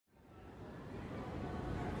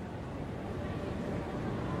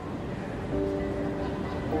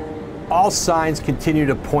all signs continue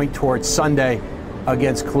to point towards Sunday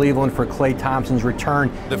against Cleveland for Klay Thompson's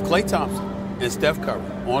return. If Klay Thompson and Steph Curry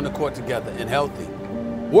on the court together and healthy,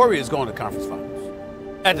 Warriors going to conference finals,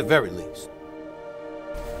 at the very least.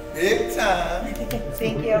 Big time.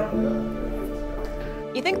 Thank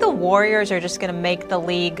you. You think the Warriors are just going to make the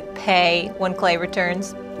league pay when Klay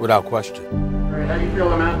returns? Without question. All right, how you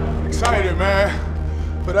feeling, man? Excited,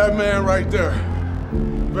 man. For that man right there.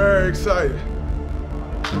 Very excited.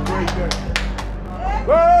 Great day.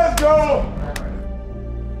 Let's go!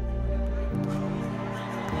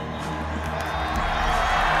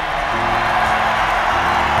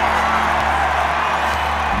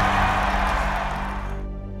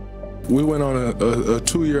 We went on a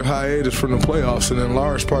 2-year hiatus from the playoffs, and in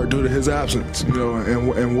large part due to his absence, you know,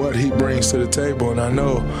 and what he brings to the table. And I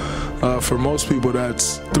know for most people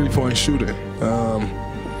that's three-point shooting.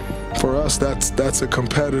 For us, that's a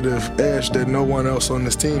competitive edge that no one else on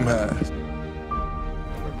this team has. I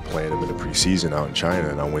remember playing him in the preseason out in China,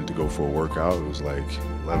 and I went to go for a workout. It was like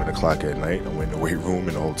 11 o'clock at night. I went in the weight room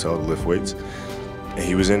in the hotel to lift weights, and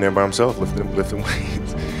he was in there by himself lifting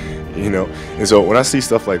weights. You know, and so when I see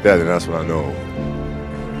stuff like that, then that's when I know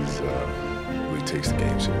he really takes the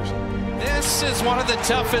game seriously. This is one of the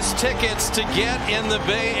toughest tickets to get in the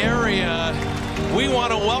Bay Area. We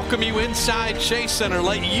want to welcome you inside Chase Center.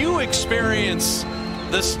 Let you experience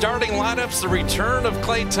the starting lineups, the return of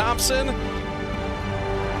Klay Thompson.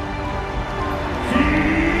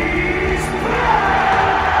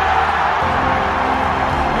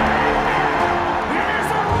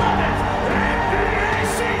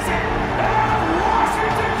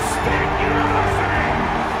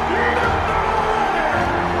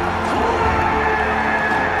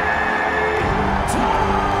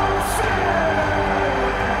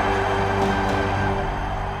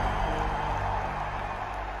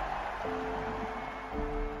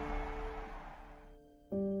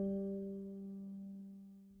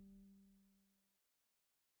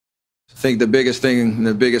 I think the biggest thing,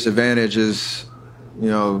 the biggest advantage is,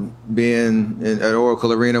 you know, being at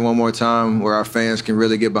Oracle Arena one more time where our fans can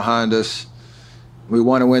really get behind us. We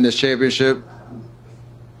want to win this championship.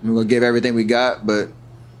 We're going to give everything we got, but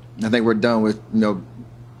I think we're done with, you know,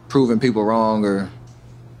 proving people wrong or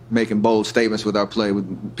making bold statements with our play.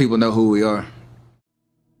 People know who we are.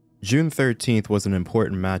 June 13th was an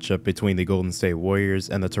important matchup between the Golden State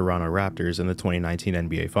Warriors and the Toronto Raptors in the 2019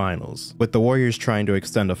 NBA Finals, with the Warriors trying to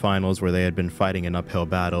extend a finals where they had been fighting an uphill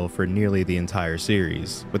battle for nearly the entire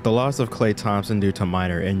series. With the loss of Klay Thompson due to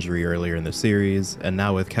minor injury earlier in the series, and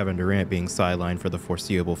now with Kevin Durant being sidelined for the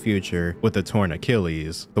foreseeable future with a torn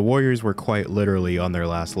Achilles, the Warriors were quite literally on their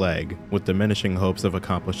last leg, with diminishing hopes of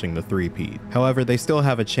accomplishing the three-peat. However, they still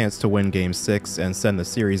have a chance to win Game 6 and send the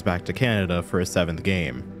series back to Canada for a 7th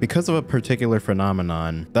game, because of a particular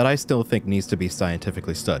phenomenon that I still think needs to be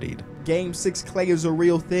scientifically studied. Game 6 Klay is a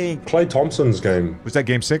real thing. Klay Thompson's game. Was that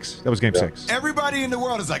Game 6? That was Game 6. Everybody in the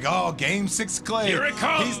world is like, oh, Game 6 Klay. Here it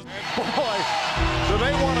comes. Boy, do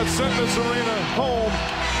they want to send this arena home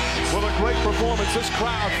with a great performance. This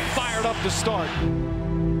crowd fired up to start.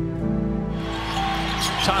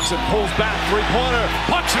 Thompson pulls back, three-pointer,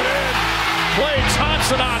 puts it in. Klay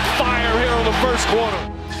Thompson on fire here in the first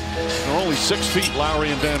quarter. They're only 6 feet, Lowry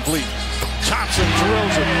and Van Vliet. Thompson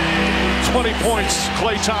drills it. 20 points,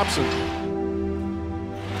 Klay Thompson.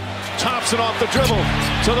 Thompson off the dribble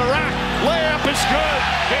to the rack. Layup is good.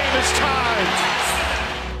 Game is tied.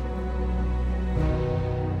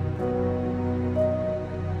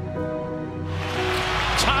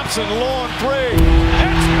 Thompson, long three.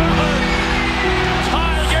 It's good.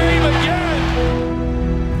 Tie game again.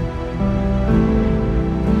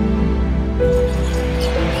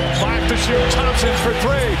 To shoot, Thompson for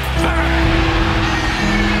three.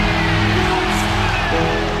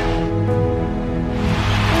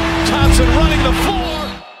 Thompson running the floor.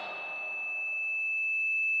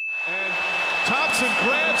 And Thompson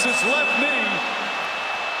grabs his left knee.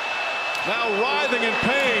 Now writhing in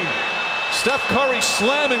pain. Steph Curry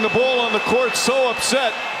slamming the ball on the court, so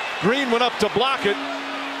upset. Green went up to block it.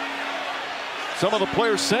 Some of the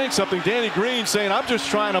players saying something. Danny Green saying, I'm just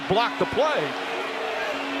trying to block the play.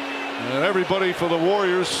 And everybody for the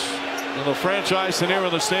Warriors in the franchise and here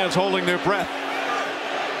in the stands holding their breath.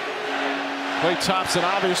 Klay Thompson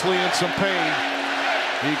obviously in some pain.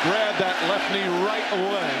 He grabbed that left knee right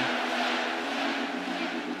away.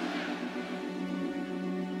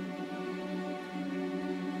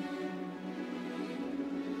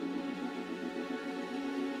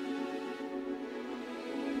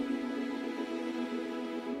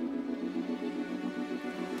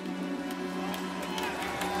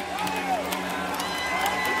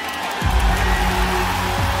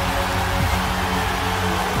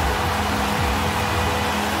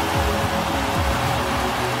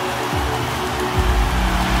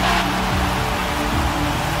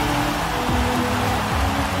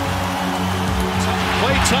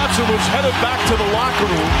 was headed back to the locker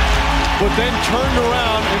room, but then turned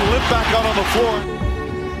around and limped back out on the floor.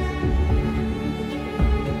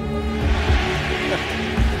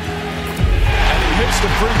 And he hits the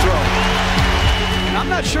free throw. I'm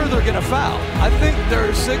not sure they're going to foul. I think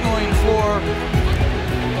they're signaling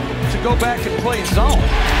to go back and play zone.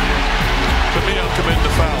 To me, I'm committing to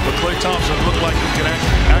foul, but Klay Thompson looked like he can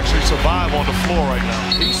actually survive on the floor right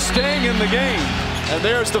now. He's staying in the game, and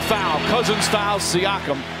there's the foul. Cousins fouls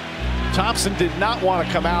Siakam. Thompson did not want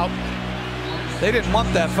to come out. They didn't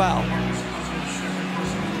want that foul.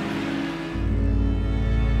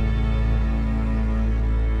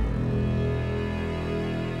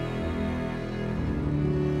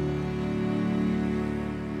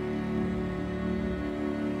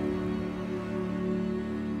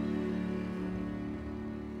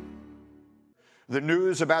 The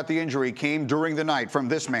news about the injury came during the night from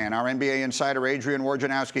this man, our NBA insider Adrian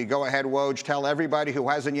Wojnarowski. Go ahead, Woj. Tell everybody who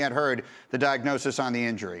hasn't yet heard the diagnosis on the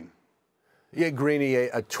injury. Yeah, Greeny,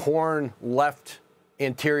 a torn left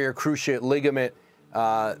anterior cruciate ligament.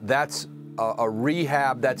 That's a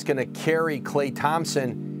rehab that's going to carry Klay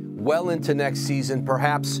Thompson well into next season,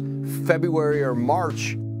 perhaps February or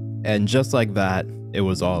March. And just like that, it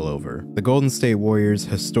was all over. The Golden State Warriors'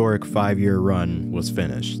 historic 5-year run was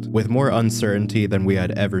finished, with more uncertainty than we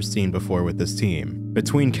had ever seen before with this team.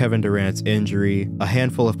 Between Kevin Durant's injury, a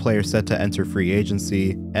handful of players set to enter free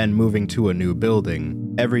agency, and moving to a new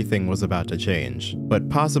building, everything was about to change. But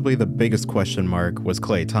possibly the biggest question mark was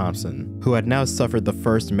Klay Thompson, who had now suffered the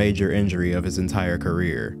first major injury of his entire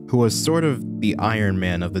career, who was sort of the Iron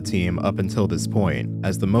Man of the team up until this point,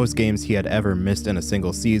 as the most games he had ever missed in a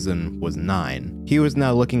single season was 9. He was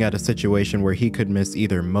now looking at a situation where he could miss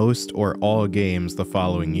either most or all games the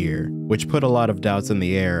following year, which put a lot of doubts in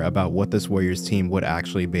the air about what this Warriors team would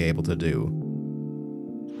actually be able to do.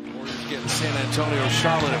 Warriors getting San Antonio,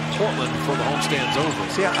 Charlotte, and Portland before the homestand's over.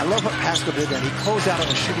 See, I love what Pascal did then. He closed out on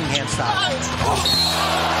a shooting hand style.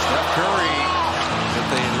 Steph Curry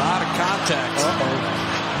with a lot of contact.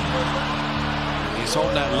 He's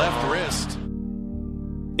holding that left wrist.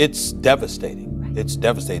 It's devastating. It's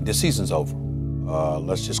devastating. The season's over.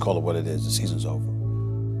 Let's just call it what it is. The season's over.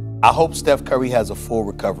 I hope Steph Curry has a full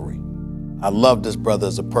recovery. I love this brother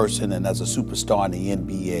as a person and as a superstar in the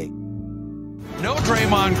NBA. No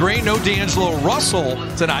Draymond Green, no D'Angelo Russell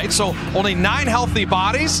tonight, so only 9 healthy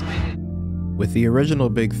bodies. With the original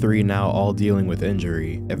Big Three now all dealing with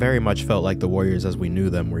injury, it very much felt like the Warriors as we knew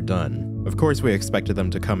them were done. Of course, we expected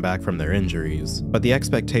them to come back from their injuries, but the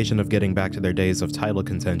expectation of getting back to their days of title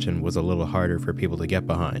contention was a little harder for people to get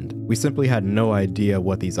behind. We simply had no idea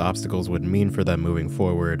what these obstacles would mean for them moving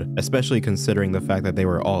forward, especially considering the fact that they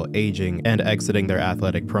were all aging and exiting their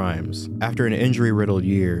athletic primes. After an injury-riddled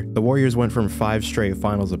year, the Warriors went from 5 straight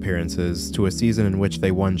finals appearances to a season in which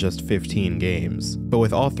they won just 15 games. But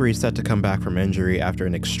with all 3 set to come back from injury after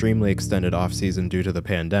an extremely extended offseason due to the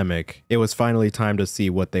pandemic, it was finally time to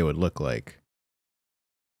see what they would look like.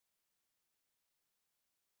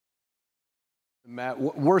 Matt,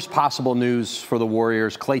 worst possible news for the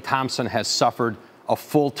Warriors. Klay Thompson has suffered a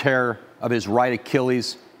full tear of his right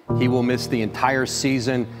Achilles. He will miss the entire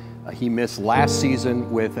season. He missed last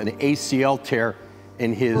season with an ACL tear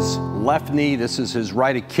in his left knee. This is his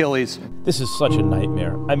right Achilles. This is such a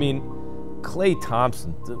nightmare. I mean, Klay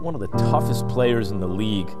Thompson, one of the toughest players in the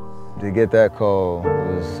league. To get that call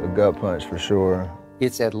was a gut punch for sure.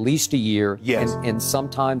 It's at least a year, yes. and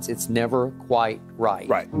sometimes it's never quite right.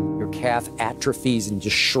 Right. Your calf atrophies and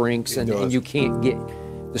just shrinks, and you can't get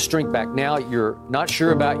the strength back. Now you're not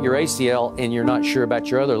sure about your ACL, and you're not sure about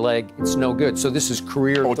your other leg. It's no good. So this is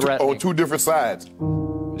career-threatening. On two different sides.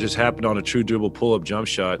 It just happened on a true dribble pull-up jump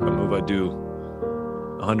shot, a move I do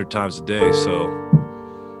 100 times a day. So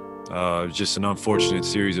it was just an unfortunate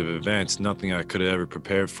series of events. Nothing I could have ever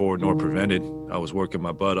prepared for nor prevented. I was working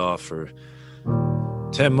my butt off for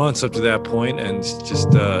 10 months up to that point, and it's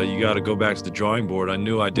just you got to go back to the drawing board. I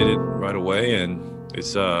knew I did it right away, and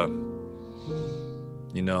it's you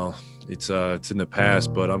know, it's in the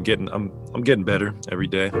past, but I'm getting better every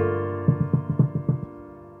day.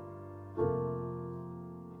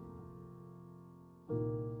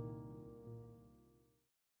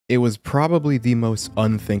 It was probably the most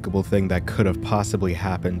unthinkable thing that could have possibly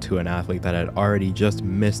happened to an athlete that had already just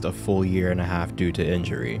missed a full year and a half due to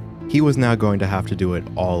injury. He was now going to have to do it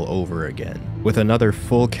all over again, with another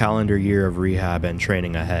full calendar year of rehab and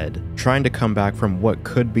training ahead, trying to come back from what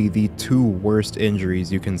could be the 2 worst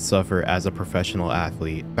injuries you can suffer as a professional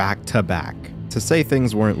athlete, back to back. To say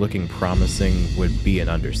things weren't looking promising would be an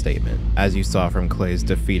understatement, as you saw from Klay's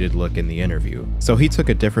defeated look in the interview. So he took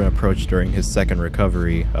a different approach during his second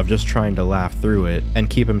recovery of just trying to laugh through it and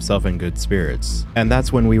keep himself in good spirits. And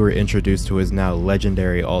that's when we were introduced to his now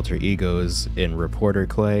legendary alter egos in Reporter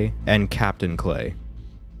Klay and Captain Klay.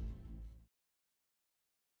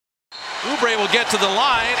 Oubre will get to the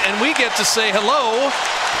line, and we get to say hello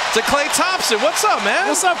to Klay Thompson. What's up, man?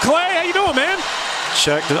 What's up, Klay? How you doing, man?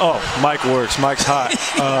 Check. Oh, mic works. Mic's hot.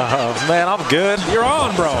 Man, I'm good. You're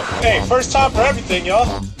on, bro. Hey, first time for everything, y'all.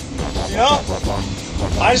 You know?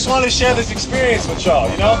 I just wanted to share this experience with y'all,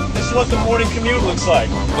 you know? This is what the morning commute looks like.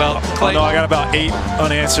 Well, Klay... No, I got about 8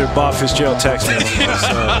 unanswered Bob Fitzgerald text messages, so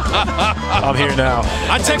I'm here now.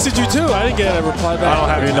 I texted you, too. I didn't get a reply back. I don't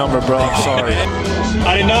have your number, bro. I'm sorry.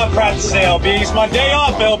 I did not practice today, LB. It's my day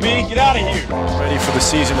off, LB. Get out of here. Ready for the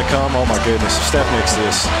season to come? Oh, my goodness. Steph nicks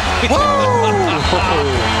this. You've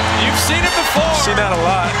seen it before. I've seen that a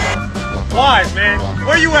lot. Wise, man.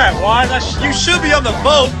 Where you at, Wise? You should be on the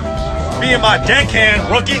boat. Being my deckhand,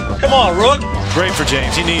 rookie. Come on, Rook. Great for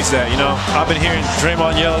James. He needs that, you know. I've been hearing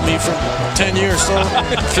Draymond yell at me for 10 years, so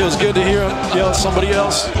it feels good to hear him yell at somebody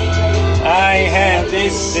else. I ain't had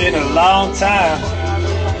this in a long time.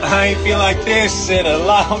 I ain't feel like this in a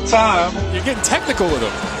long time. You're getting technical with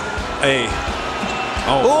him. Hey.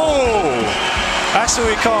 Oh. That's what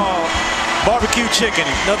we call barbecue chicken.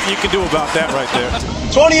 Nothing you can do about that right there.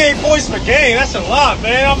 28 points per game. That's a lot,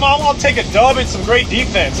 man. I'll take a dub and some great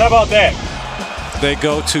defense. How about that? They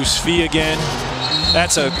go to Svi again.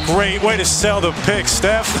 That's a great way to sell the pick,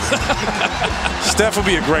 Steph. Steph will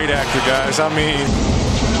be a great actor, guys. I mean...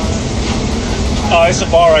 Oh, it's a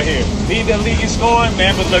ball right here. Lead the league in scoring,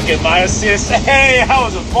 man, but look at my assists. Hey, that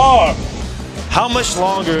was a ball. How much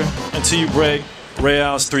longer until you break Ray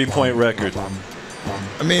Allen's three-point record?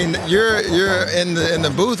 I mean, you're in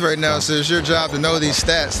the booth right now, so it's your job to know these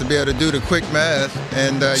stats, to be able to do the quick math.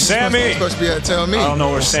 And you're supposed to be able to tell me. I don't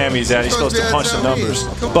know where Sammy's at. He's supposed to punch the numbers.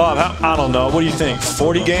 Bob, I don't know. What do you think?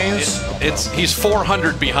 40 games? He's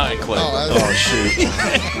 400 behind Klay. Oh shoot.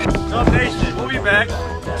 Up Nation, we'll be back.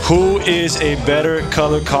 Who is a better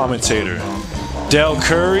color commentator? Del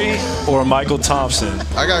Curry or Michael Thompson?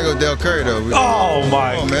 I gotta go Del Curry though. Oh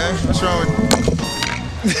my! Come on, man. What's wrong with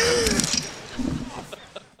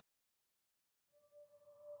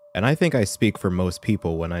And I think I speak for most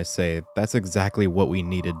people when I say that's exactly what we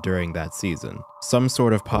needed during that season. Some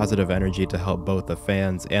sort of positive energy to help both the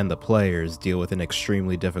fans and the players deal with an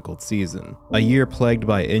extremely difficult season. A year plagued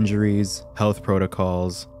by injuries, health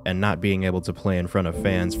protocols, and not being able to play in front of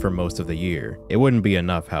fans for most of the year. It wouldn't be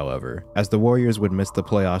enough, however, as the Warriors would miss the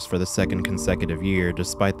playoffs for the second consecutive year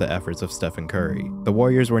despite the efforts of Stephen Curry. The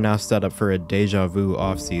Warriors were now set up for a deja vu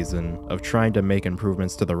offseason of trying to make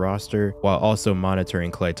improvements to the roster while also monitoring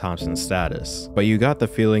Klay Thompson's status. But you got the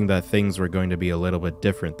feeling that things were going to be a little bit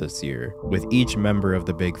different this year, with each member of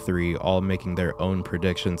the Big Three all making their own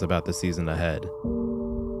predictions about the season ahead.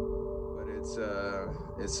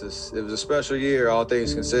 It was a special year, all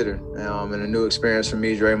things considered, and a new experience for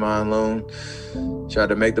me, Draymond Loon. Tried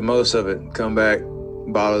to make the most of it, come back,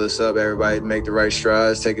 bottle this up, everybody make the right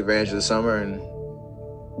strides, take advantage of the summer, and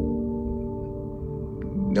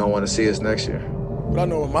you don't want to see us next year. But I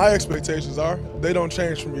know what my expectations are. They don't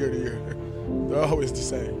change from year to year. They're always the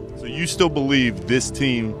same. So you still believe this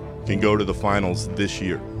team can go to the finals this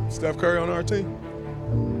year? Steph Curry on our team?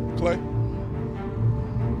 Klay?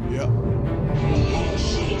 Yeah.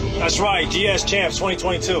 That's right, GS Champs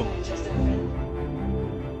 2022.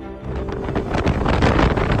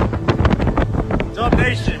 Dub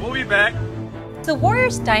Nation, we'll be back. The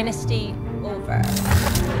Warriors dynasty over?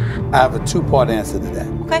 I have a two-part answer to that.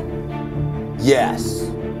 Okay. Yes,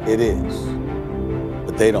 it is.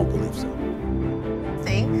 But they don't believe so.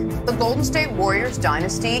 Think the Golden State Warriors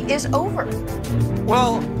dynasty is over?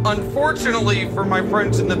 Well, unfortunately for my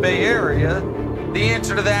friends in the Bay Area, the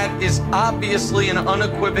answer to that is obviously and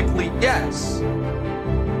unequivocally yes.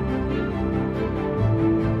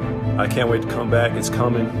 I can't wait to come back. It's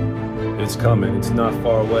coming. It's coming. It's not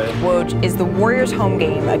far away. Woj, is the Warriors' home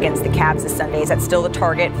game against the Cavs this Sunday, is that still the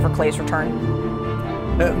target for Klay's return?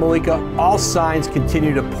 Malika, all signs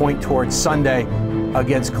continue to point towards Sunday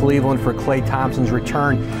against Cleveland for Klay Thompson's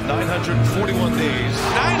return. 941 days.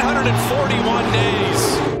 941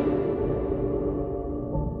 days.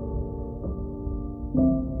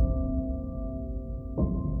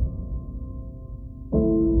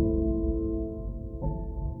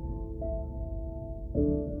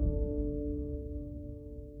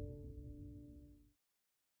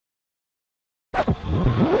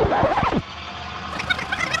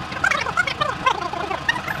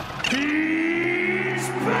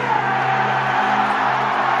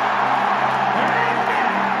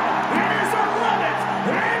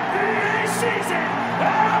 season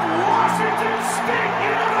at Washington State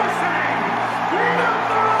University,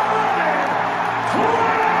 number 11,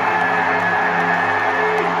 Klay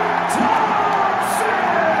Thompson.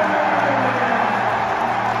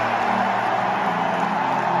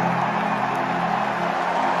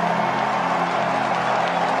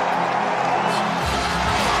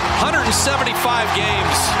 175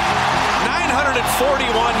 games,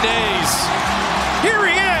 941 days. Here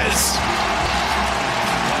he is.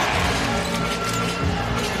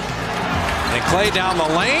 And Klay down the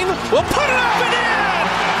lane will put it up and in.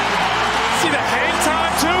 See the hang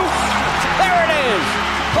time too? There it is.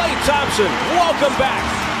 Klay Thompson, welcome back.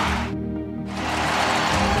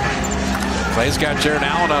 Klay's got Jared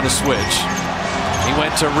Allen on a switch. He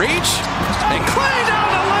went to reach, and Klay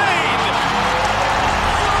down the lane.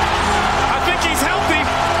 I think he's healthy.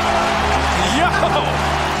 Yo!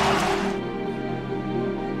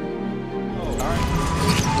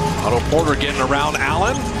 Otto Porter getting around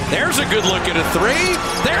Allen. There's a good look at a three.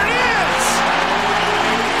 There it is!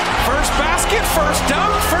 First basket, first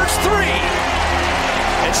dunk, first three.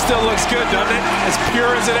 It still looks good, doesn't it? As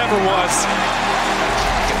pure as it ever was.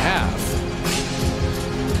 Second half.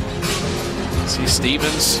 See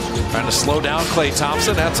Stevens trying to slow down Klay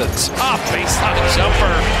Thompson. That's a tough baseline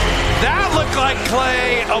jumper. That looked like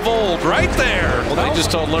Klay of old right there. Well, they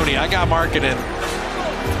just told Looney, I got marketing.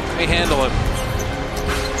 Let me handle him.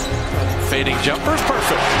 Fading jumper's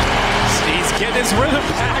perfect. He's getting his rhythm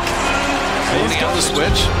back. Looney on the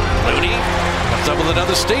switch. Looney comes up with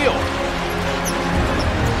another steal.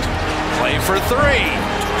 Klay for three.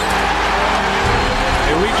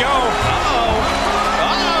 Here we go. Uh-oh.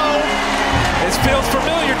 Uh-oh. This feels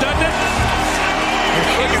familiar, doesn't it?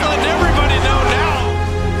 He's letting everybody know now.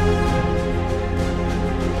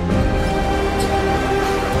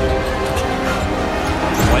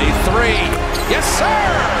 Klay three. Yes,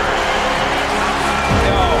 sir.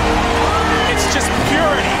 No, it's just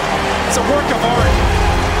purity. It's a work of art.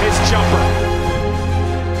 His jumper.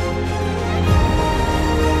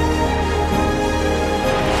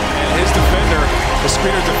 And his defender, the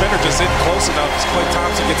screener defender, just isn't close enough. Klay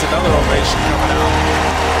Thompson gets another ovation coming out.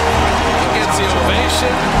 He gets the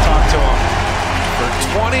ovation. Talk to him. For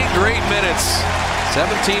 20 great minutes.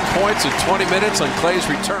 17 points in 20 minutes on Klay's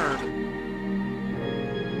return.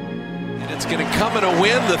 And it's going to come in a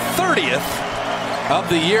win, the 30th. Of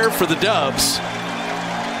the year for the Dubs.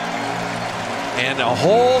 And a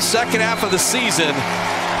whole second half of the season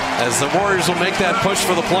as the Warriors will make that push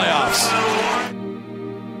for the playoffs.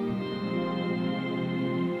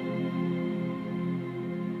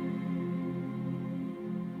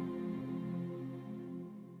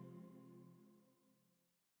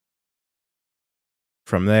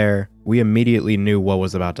 From there, we immediately knew what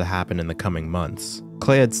was about to happen in the coming months.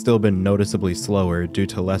 Klay had still been noticeably slower due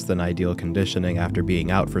to less than ideal conditioning after being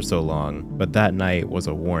out for so long, but that night was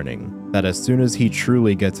a warning that as soon as he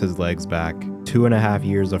truly gets his legs back, 2.5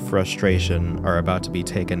 years of frustration are about to be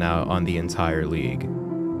taken out on the entire league.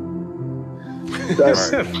 That's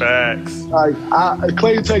facts. Like,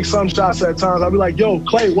 Klay takes some shots at times. I'll be like, yo,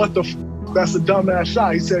 Klay, what the f? That's a dumbass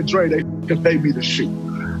shot. He said, Dre, they can pay me to shoot.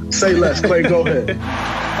 Say less, Klay, go ahead. 5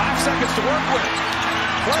 seconds to work with.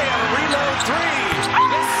 Klay on a reload three.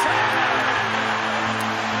 Yes, sir.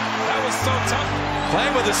 That was so tough.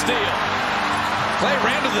 Klay with a steal. Klay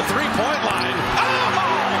ran to the three-point line.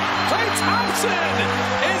 Oh! Klay Thompson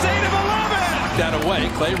is 8 of 11. That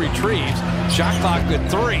away. Klay retrieves. Shot clock at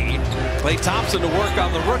 3. Klay Thompson to work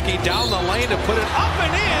on the rookie down the lane to put it up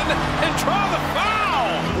and in and draw the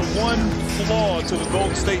foul. The one flaw to the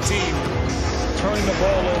Golden State team, turning the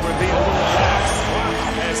ball over and being a little lax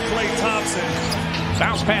as Klay Thompson.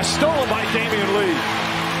 Bounce pass stolen by Damian Lee.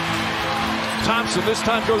 Thompson this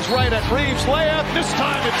time goes right at Reeves. Layup. This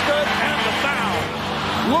time it's good. And the foul.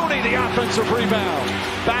 Looney the offensive rebound.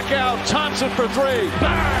 Back out. Thompson for three.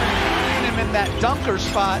 Bang! Him in that dunker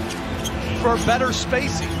spot for better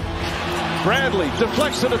spacing. Bradley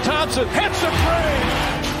deflects to Thompson. Hits the three.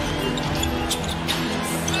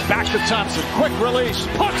 Back to Thompson. Quick release.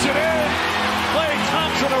 Puts it in. Klay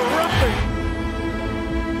Thompson erupting.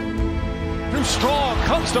 Too strong.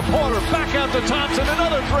 Comes to Porter. Back out to Thompson.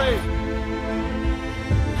 Another three.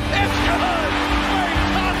 It's good. Klay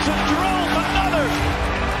Thompson drove another.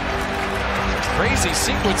 Crazy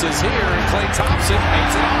sequences here, and Klay Thompson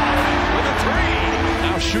makes it all with a three.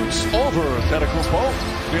 Now shoots over Antetokounmpo.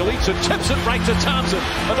 Ditlevsen tips it right to Thompson.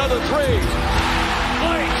 Another three.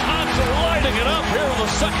 Klay Thompson lighting it up here in the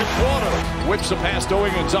second quarter. Whips the pass to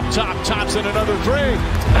Wiggins up top. Thompson another three.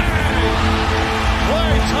 Bang!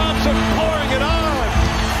 Klay Thompson pouring it on.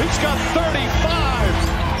 He's got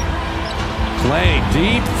 35. Klay,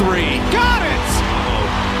 deep three. Got it! Oh,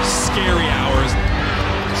 scary hours.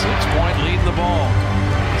 6-point lead in the ball.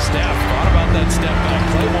 Steph thought about that step back.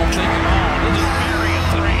 Klay won't think at all. He'll just bury a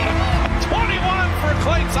three. 21 for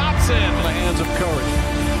Klay Thompson. In the hands of Curry.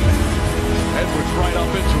 Edwards right up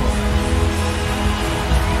into him.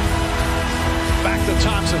 Back to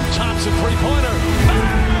Thompson. Thompson three-pointer.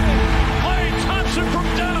 Klay Thompson from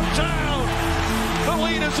downtown. The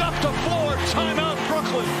lead is up to 4. Timeout,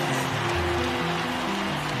 Brooklyn.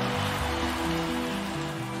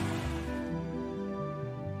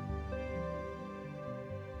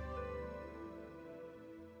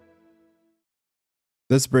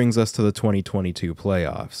 This brings us to the 2022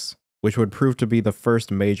 playoffs, which would prove to be the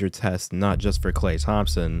first major test not just for Klay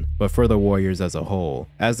Thompson, but for the Warriors as a whole,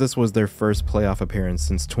 as this was their first playoff appearance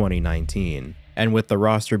since 2019, and with the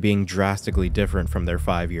roster being drastically different from their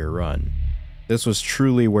 5-year run. This was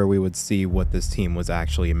truly where we would see what this team was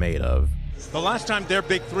actually made of. The last time their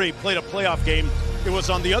big three played a playoff game, it was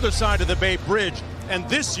on the other side of the Bay Bridge, and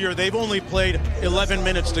this year they've only played 11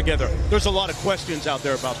 minutes together. There's a lot of questions out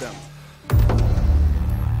there about them.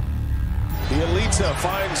 Ditlevsen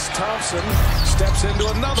finds Thompson, steps into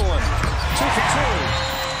another one. 2 for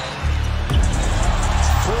 2.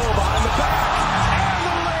 Pull behind the back,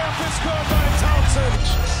 and the layup is scored by Thompson.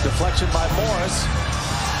 Deflection by Morris,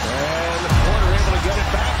 and Porter able to get it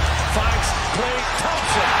back. Finds Klay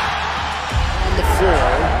Thompson. On the floor,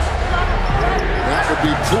 that would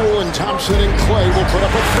be Poole, and Thompson and Klay will put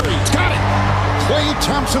up a three. Got it! Klay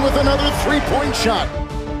Thompson with another three-point shot.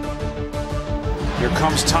 Here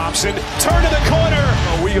comes Thompson, turn to the corner.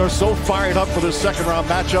 Oh, we are so fired up for the second-round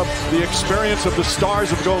matchup. The experience of the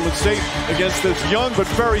stars of Golden State against this young but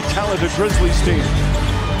very talented Grizzlies team.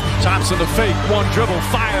 Thompson the fake, one dribble,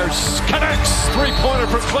 fires, connects. Three-pointer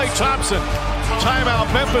for Klay Thompson.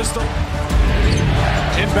 Timeout, Memphis.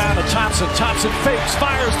 Inbound to Thompson. Thompson fakes,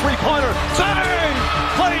 fires, three-pointer. Bang!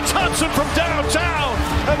 Klay Thompson from downtown,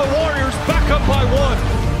 and the Warriors back up by 1.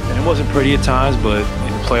 And it wasn't pretty at times, but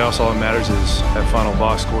in the playoffs, all that matters is that final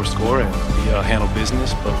box score, and we handle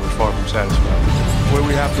business, but we're far from satisfied. Where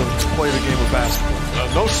we have to play the game of basketball.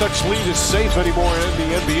 No such lead is safe anymore in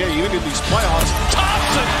the NBA, even in these playoffs.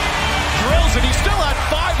 Thompson drills it. He still had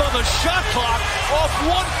 5 on the shot clock, off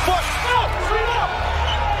 1 foot.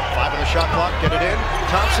 5 on the shot clock, get it in.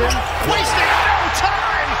 Thompson, wasting no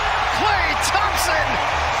time. Klay Thompson.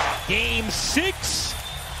 Game 6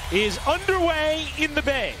 is underway in the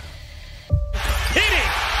Bay.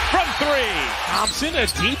 Hitting from 3. Thompson, a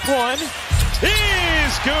deep one,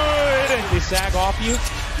 is good. They sag off you,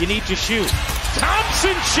 you need to shoot.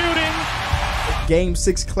 Thompson shooting. Game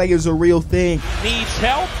 6 Klay is a real thing. Needs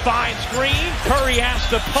help, finds Green. Curry has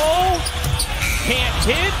to pull. Can't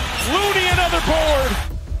hit. Looney another board.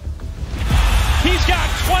 He's got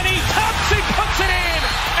 20. Thompson puts it in,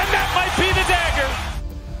 and that might be the dagger.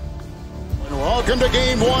 Welcome to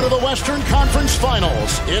Game 1 of the Western Conference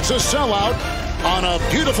Finals. It's a sellout on a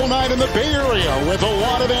beautiful night in the Bay Area with a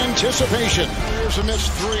lot of anticipation. There's a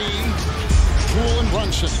missed 3. Poole and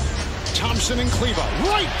Brunson. Thompson and Kleba.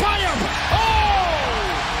 Right by him!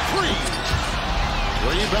 Oh! 3.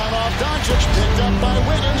 Rebound off Doncic. Picked up by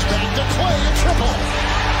Wiggins. Back to Klay. A triple.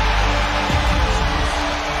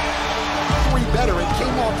 Better. It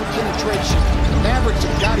came off of penetration. The Mavericks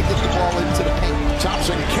have got to get the ball into the paint.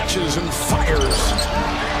 Thompson catches and fires.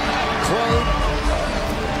 Klay.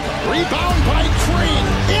 Rebound by Green.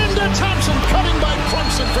 Into Thompson. Cutting by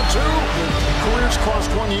Brunson for 2. Careers crossed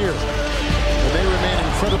 1 year. And they remain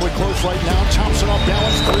incredibly close right now. Thompson off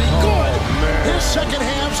balance. 3. Good. His second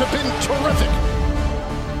halves have been terrific.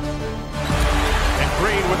 And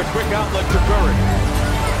Green with a quick outlet to Curry.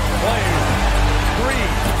 Klay.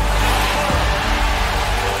 Green.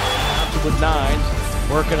 With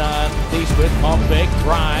 9, working on Neesmith, pump fake,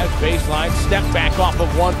 drive, baseline, step back off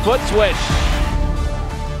of 1 foot, switch.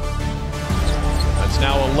 That's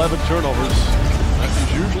now 11 turnovers. That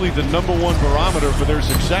is usually the #1 barometer for their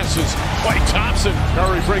successes. Klay Thompson.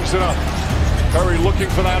 Curry brings it up. Curry looking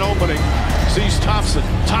for that opening. Sees Thompson.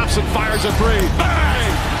 Thompson fires a 3.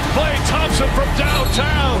 Bang! Klay Thompson from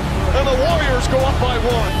downtown. And the Warriors go up by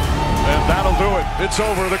 1. And that'll do it. It's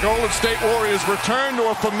over. The Golden State Warriors return to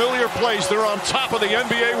a familiar place. They're on top of the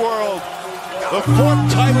NBA world. The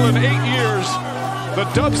 4th title in 8 years. The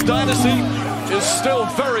Dubs dynasty is still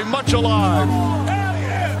very much alive.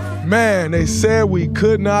 Man, they said we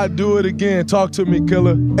could not do it again. Talk to me,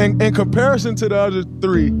 Killer. And in comparison to the other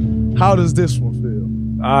 3, how does this one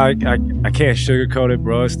feel? I can't sugarcoat it,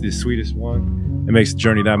 bro. It's the sweetest one. It makes the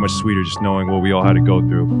journey that much sweeter just knowing what we all had to go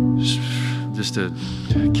through. Just a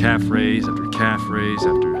calf raise after calf raise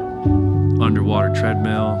after underwater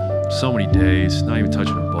treadmill, so many days, not even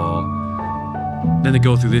touching a ball. Then to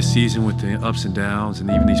go through this season with the ups and downs and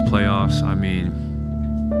even these playoffs, I mean,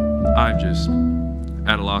 I'm just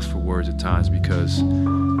at a loss for words at times because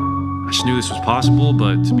I just knew this was possible,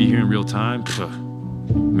 but to be here in real time,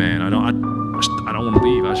 man, I don't want to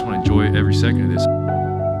leave. I just want to enjoy every second of this.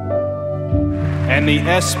 And the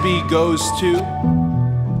SB goes to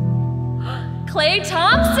Klay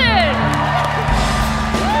Thompson.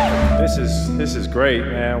 This is great,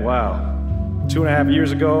 man. Wow. 2.5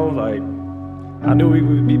 years ago, like, I knew we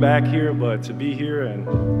would be back here, but to be here and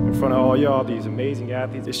in front of all y'all, these amazing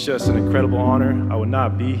athletes, it's just an incredible honor. I would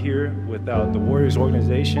not be here without the Warriors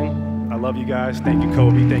organization. I love you guys. Thank you,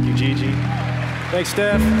 Kobe. Thank you, Gigi. Thanks,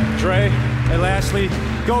 Steph, Dre, and lastly,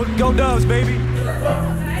 go Dubs, baby.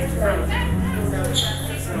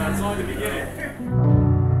 That's only the beginning.